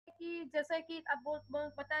कि जैसे कि अब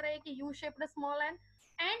बता रहे हैं कि U shaped small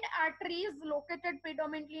and artery is located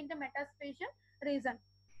predominantly in the मेटास्पेशियल reason.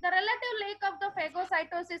 The relative lack of the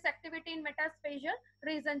phagocytosis activity in metaspatial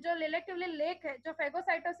region, जो relatively lack है, जो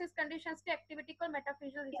phagocytosis conditions की activity को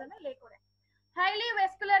metaspatial region में lack हो रहा है. Highly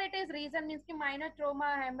vascularities region means कि minor trauma,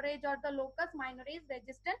 hemorrhage और the locus minor is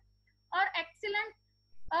resistant और excellent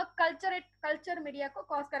कल्चर मीडिया को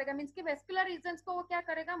कॉज करेगा. मीन्स की वेस्कुलर रीजन्स को वो क्या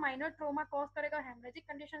करेगा, माइनर ट्रोमा कॉज करेगा, हेमरेजिक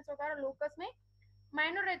कंडीशंस होगा, और लोकस में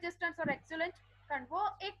माइनर रेजिस्टेंस और एक्सीलेंट वो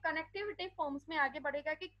एक कनेक्टिविटी फॉर्म्स में आगे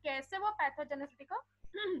बढ़ेगा कि कैसे वो पैथोजेनिसिटी को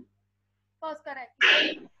कॉज करेगा.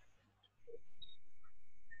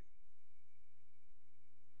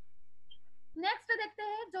 नेक्स्ट देखते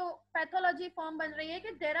हैं जो पैथोलॉजी फॉर्म बन रही है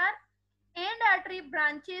कि there are and artery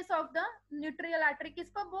branches of the neutral artery.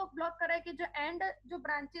 किसको ब्लॉक कर रहा है कि जो एंड जो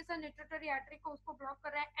ब्रांचेस है न्यूट्रिटरी आर्टरी को, उसको ब्लॉक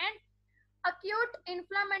कर रहा है. And acute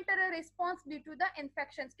inflammatory response due to the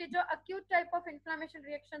infections कि जो acute type of inflammation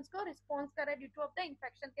reactions को response करे due to of the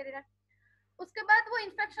infection के लिए. उसके बाद वो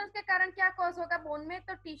infections के कारण क्या cause होगा बोन में,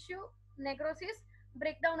 तो tissue necrosis,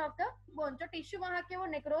 breakdown of the bone. जो tissue वहां के वो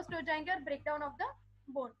necrosed हो जाएंगे और breakdown of the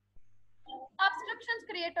bone. Obstructions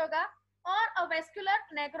create होगा और vascular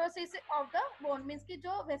necrosis of the bone means कि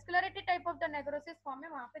जो vascularity type of the necrosis form में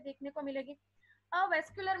वहां पे देखने को मिलेगी.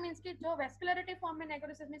 वेस्कुलर मींस की जो वेस्कुलरिटी फॉर्म में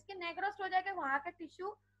नेक्रोसिस मींस की नेक्रोस्ट हो जाएगा, वहां का टिश्यू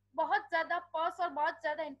बहुत ज्यादा पस और बहुत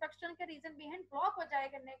ज्यादा इंफेक्शन के रीजन बिहाइंड ब्लॉक हो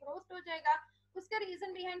जाएगा, नेक्रोस्ट हो जाएगा. उसके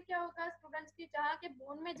रीजन बिहाइंड क्या होगा स्टूडेंट्स की, जहां के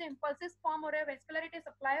बोन में जो इंपल्सेस फॉर्म हो रहे हैं, वेस्कुलरिटी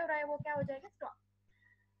सप्लाई हो रहा है, वो क्या हो जाएगा stop.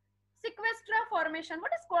 सिक्वेस्ट्रा formation,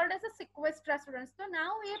 what is called as a सिक्वेस्ट्रा students. तो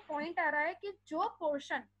नाउ ये पॉइंट आ रहा है कि जो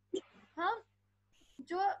पोर्शन हम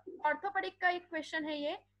जो ऑर्थोपेडिक का एक क्वेश्चन है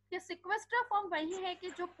ये कि सिक्वेस्ट्रा फॉर्म वही है कि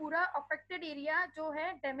जो पूरा अफेक्टेड एरिया जो है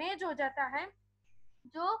डैमेज हो जाता है,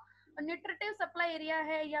 जो न्यूट्रिटिव सप्लाई एरिया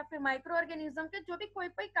है या फिर माइक्रो ऑर्गेनिज्म के जो भी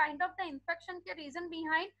कोई काइंड ऑफ द इंफेक्शन के रीजन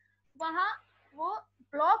बिहाइंड वहां वो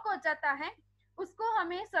ब्लॉक हो जाता है, उसको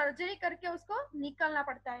हमें सर्जरी करके उसको निकालना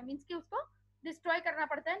पड़ता है. मींस कि उसको डिस्ट्रॉय करना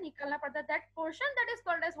पड़ता है, निकालना पड़ता है. That portion that is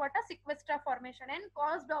called as what a सिक्वेस्ट्रा formation and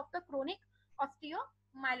caused of the chronic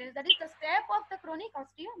osteomyelitis. That is the step of the chronic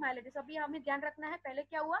osteomyelitis. अभी हमें ध्यान रखना है पहले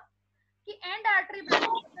क्या हुआ कि एंड आर्टरी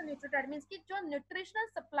न्यूट्रिटेड मींस की जो न्यूट्रिशनल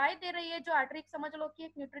सप्लाई दे रही है, जो आर्टरी समझ लो कि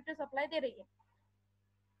एक न्यूट्रिटिव सप्लाई दे रही है.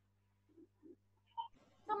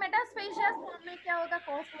 तो मेटास्पेशिया फॉर्म में क्या होगा,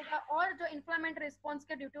 कॉज होगा, और जो इन्फ्लामेटरी रिस्पांस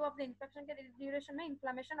के due two of the infection के ड्यूरेशन में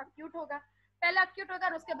इन्फ्लामेशन अक्यूट होगा, पहले अक्यूट होगा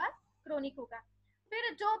और उसके बाद क्रोनिक होगा.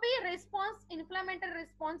 फिर जो भी रिस्पांस इन्फ्लामेटरी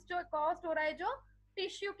रिस्पांस जो कॉज हो रहा है, जो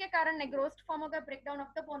टिश्यू के कारण नेग्रोस्ट फॉर्म होगा, breakdown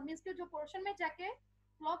of the bone means के जो पोर्शन में जाके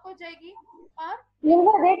ब्लॉक हो जाएगी और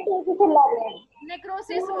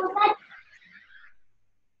नेक्रोसिस हो जाएगी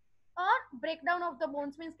और breakdown of the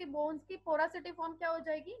bones means की बोन्स की पोरासिटी फॉर्म क्या हो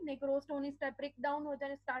जाएगी, नेक्रोस्ट होनी स्टार्ट, ब्रेकडाउन हो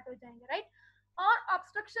जाने स्टार्ट हो जाएंगे, राइट. और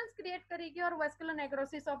ऑब्स्ट्रक्शंस क्रिएट करेगी और vascular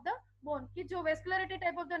necrosis of the bone की जो vascularity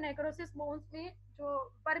type of the necrosis bones में जो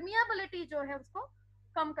परमिएबिलिटी जो है उसको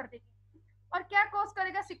कम कर देगी. और क्या कॉज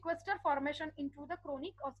करेगा, सिक्वेस्टर formation into the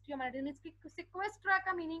chronic osteomyelitis. सिक्वेस्ट्रा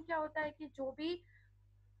का मीनिंग क्या होता है कि जो भी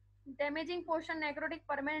डैमेजिंग पोर्शन नेक्रोटिक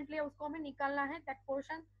परमानेंटली उसको हमें निकालना है. दैट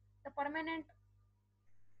पोर्शन द परमानेंट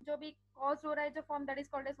जो भी कॉज हो रहा है जो form, that is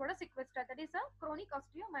called as what a सिक्वेस्टर, that is a chronic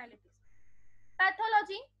osteomyelitis.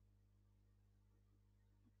 Pathology.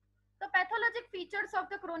 The pathologic features of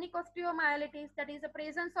the chronic osteomyelitis, that is the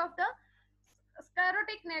presence of the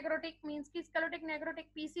sclerotic necrotic means ki sclerotic necrotic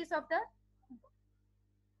pieces of the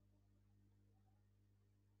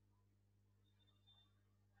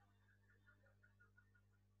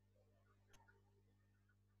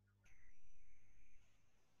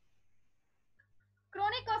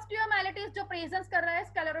chronic osteomyelitis जो presence कर रहा है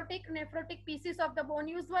sclerotic nephrotic pieces of the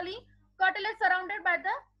bone, usually cartilage surrounded by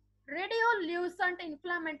the radiolucent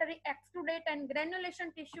inflammatory exudate and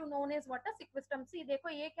granulation tissue known as what a sequestrum. See देखो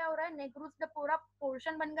ये क्या हो रहा है, नेग्रुस का पूरा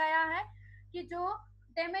पोर्शन बन गया है कि जो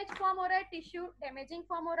डैमेज फॉर्म हो रहा है, टिश्यू डैमेजिंग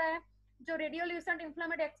फॉर्म हो रहा है, जो रेडियोल्यूसेंट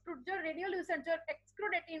इन्फ्लेमेटरी एक्सक्रूड जो रेडियोल्यूसेंट जो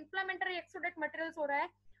एक्सक्रूडेट इन्फ्लेमेटरी एक्सक्रूडेट मटेरियल्स हो रहा है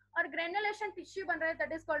और ग्रेनुलेशन टिश्यू बन रहा है,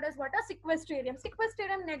 that is called as what a सिक्वेस्टेरियम.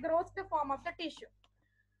 सिक्वेस्टेरियम नेग्रोस्ड form of the tissue.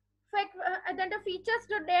 then the features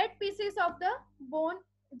जो dead pieces of the bone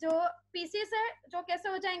जो pieces है जो कैसे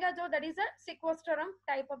हो जाएगा, जो that is a sequestrum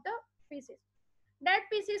type of the pieces. Dead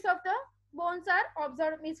pieces of the bones are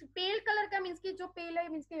observed means pale color का means की जो pale है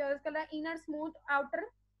means की yellow color, inner smooth outer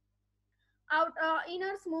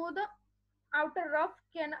inner smooth outer rough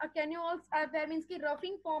canules are there means की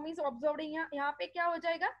roughing form is observed. यहाँ पे क्या हो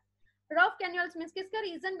जाएगा, rough canules means किसका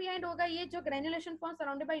reason behind होगा, ये जो granulation form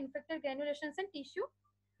surrounded by infected granulations and tissue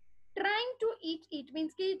trying to eat eat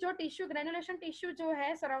means कि जो टिश्यू ग्रेनुलेशन टिश्यू जो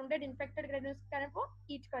है सराउंडेड इन्फेक्टेड ग्रेनुलेशन वो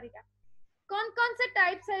ईट करेगा। कौन कौन से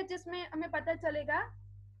टाइप्स है जिसमें हमें पता चलेगा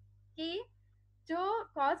कि जो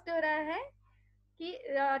कॉस्ट हो रहा है कि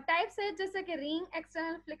टाइप्स है जैसे कि ring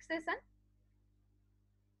external fixation,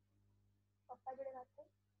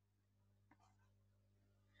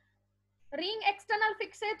 ring external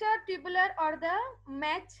fixator, tubular और द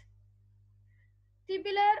मैच,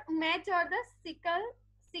 ट्यूबुलर मैच और द सिकल,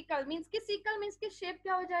 सिकल मीन्स की सिकल मीन्स की शेप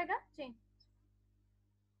क्या हो जाएगा change,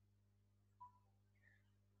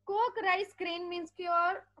 Coke rice crane means की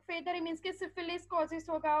और फेदर मीन्स की सिफिलिस कॉजेस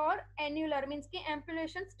होगा और एन्युलर मीन्स की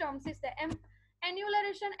एम्पुलेशन स्टम्सिस है,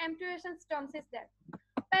 एन्युलरेशन एम्पुलेशन स्टम्सिस है।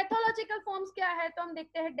 पैथोलॉजिकल फॉर्म्स क्या है तो हम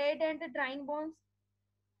देखते हैं dead and drawing bones,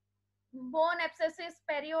 bone abscesses,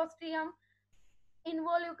 periosteum,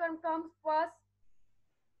 involucrum was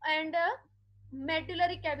and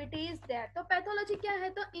medullary cavity is there। तो पैथोलॉजी क्या है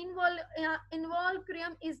तो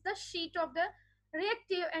involucrum is the sheet of the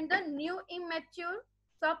reactive and the new immature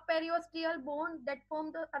subperiosteal bone that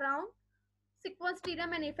form the around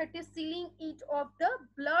sequestrium and effective sealing each of the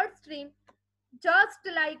blood stream just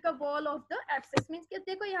like a wall of the abscess means कि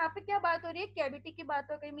देखो यहाँ पे क्या बात हो रही है, cavity की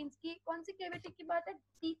बात हो गई मीन्स की कौन सी कैविटी की बात है,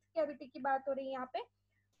 टीथ कैविटी की बात हो रही है यहाँ पे।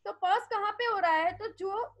 तो पॉज कहाँ पे हो रहा है तो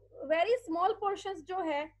जो वेरी स्मॉल पोर्शंस जो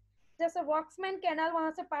है जैसे वॉक्समैन कैनाल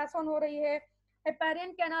वहां से पास ऑन हो रही है,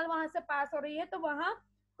 हेपेरियन कैनाल वहां से पास हो रही है, तो वहां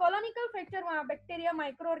कॉलोनिकल फैक्टर वहां बैक्टीरिया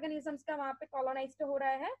माइक्रो ऑर्गेनिजम्स का वहां पे कॉलोनाइज हो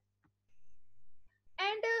रहा है।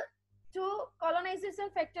 एंड जो कॉलोनाइजेशन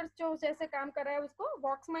फैक्टर्स जो जैसे काम कर रहा है उसको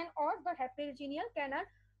वॉक्समैन और द हेपेरिजिनियल कैनाल,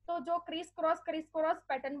 तो जो क्रिस क्रॉस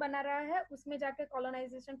पैटर्न बना रहा है उसमें जाके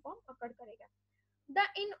कॉलोनाइजेशन फॉर्म अकर करेगा। The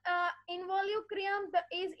involucrum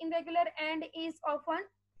is irregular and is often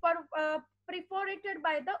perforated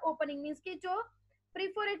by the opening means की जो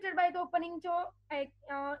perforated by the opening जो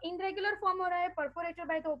irregular फॉर्म हो रहा है, perforated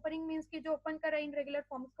by the opening means की जो ओपन कर रहा है irregular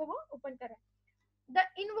फॉर्म्स को वो ओपन कर रहा है। The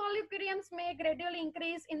involucrums may gradually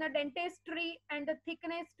increase in the dentistry and the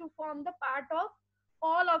thickness to form the part of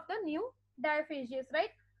all of the new diaphases,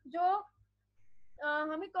 right? जो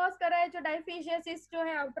हमें कॉज कर रहा है जो डायफेजियस जो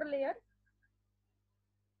है आउटर लेयर,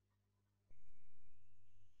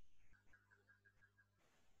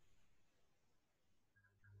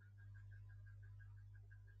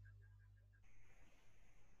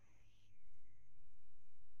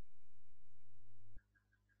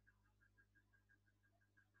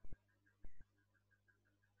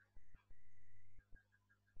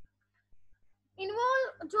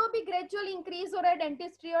 इन्वॉल्व जो भी ग्रेजुअल इंक्रीज हो रहा है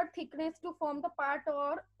डेंटिस्ट्री और thickness to form the part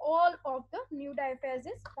और all of the new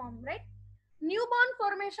डायफेजिस form, right. New born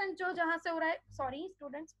formation जो जहां से हो रहा है, sorry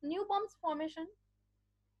students, new born formation